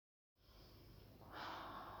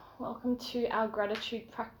welcome to our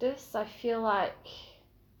gratitude practice. I feel like,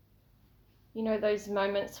 you know, those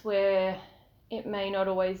moments where it may not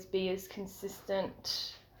always be as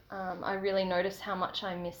consistent, I really notice how much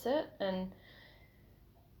I miss it. And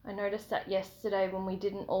I noticed that yesterday when we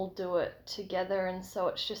didn't all do it together, and so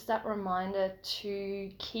it's just that reminder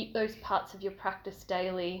to keep those parts of your practice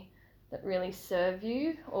daily that really serve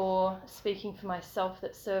you, or speaking for myself,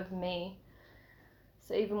 that serve me.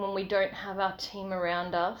 So even when we don't have our team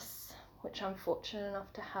around us, which I'm fortunate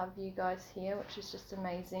enough to have you guys here, which is just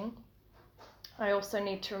amazing, I also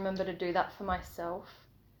need to remember to do that for myself.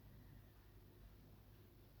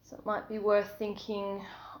 So it might be worth thinking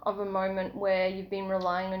of a moment where you've been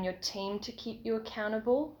relying on your team to keep you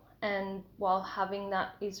accountable, and while having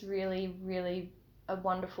that is really, really a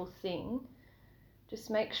wonderful thing, just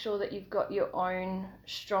make sure that you've got your own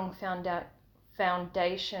strong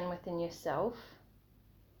foundation within yourself.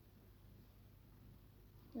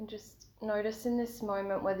 And just notice in this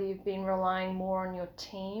moment whether you've been relying more on your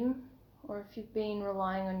team or if you've been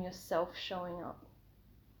relying on yourself showing up.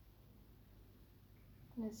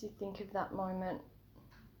 And as you think of that moment,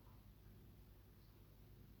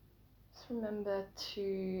 just remember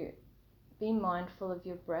to be mindful of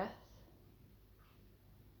your breath.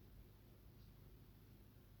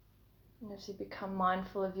 And as you become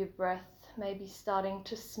mindful of your breath, maybe starting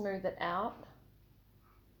to smooth it out.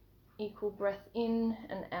 Equal breath in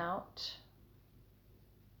and out.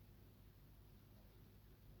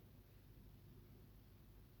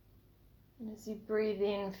 And as you breathe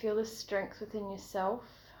in, feel the strength within yourself.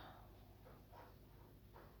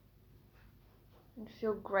 And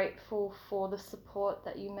feel grateful for the support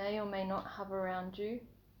that you may or may not have around you,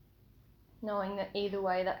 knowing that either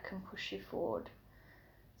way that can push you forward.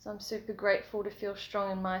 So I'm super grateful to feel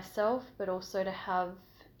strong in myself, but also to have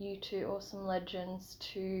you two awesome legends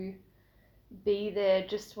to be there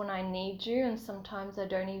just when I need you. And sometimes I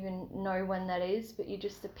don't even know when that is, but you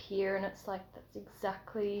just appear and it's like that's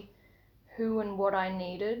exactly who and what I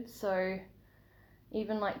needed. So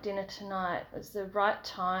even like dinner tonight, it was the right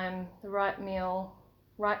time, the right meal,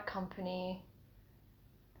 right company.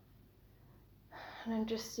 And I'm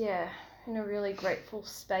just, in a really grateful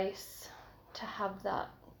space to have that.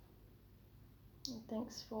 And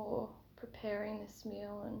thanks for preparing this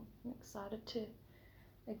meal, and I'm excited to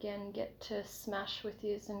again get to smash with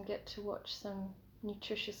yous and get to watch some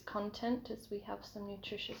nutritious content as we have some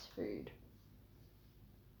nutritious food.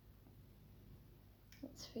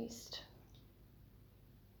 Let's feast.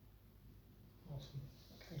 Awesome.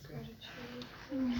 Okay, good. Gratitude.